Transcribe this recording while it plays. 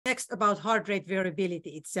context about heart rate variability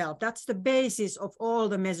itself. That's the basis of all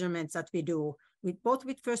the measurements that we do. Both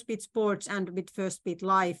with Firstbeat Sports and with Firstbeat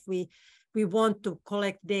Life, we want to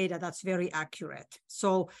collect data that's very accurate.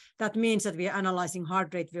 So that means that we are analyzing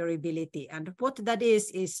heart rate variability. And what that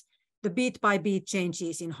is the beat by beat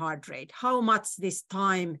changes in heart rate. How much this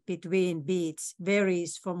time between beats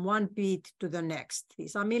varies from one beat to the next.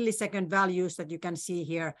 These are millisecond values that you can see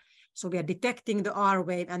here. So we are detecting the R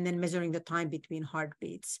wave and then measuring the time between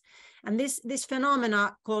heartbeats. And this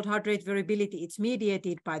phenomena called heart rate variability, it's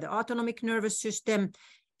mediated by the autonomic nervous system.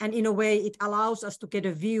 And in a way, it allows us to get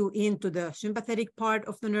a view into the sympathetic part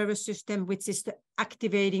of the nervous system, which is the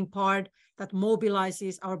activating part that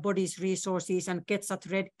mobilizes our body's resources and gets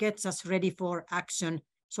us ready for action,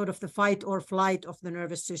 sort of the fight or flight of the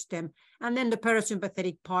nervous system. And then the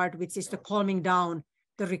parasympathetic part, which is the calming down,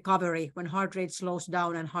 the recovery when heart rate slows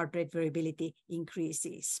down and heart rate variability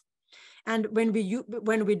increases. And when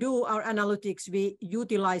we do our analytics, we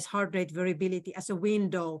utilize heart rate variability as a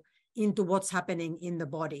window into what's happening in the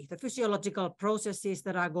body, the physiological processes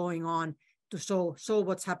that are going on to show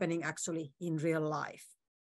what's happening actually in real life.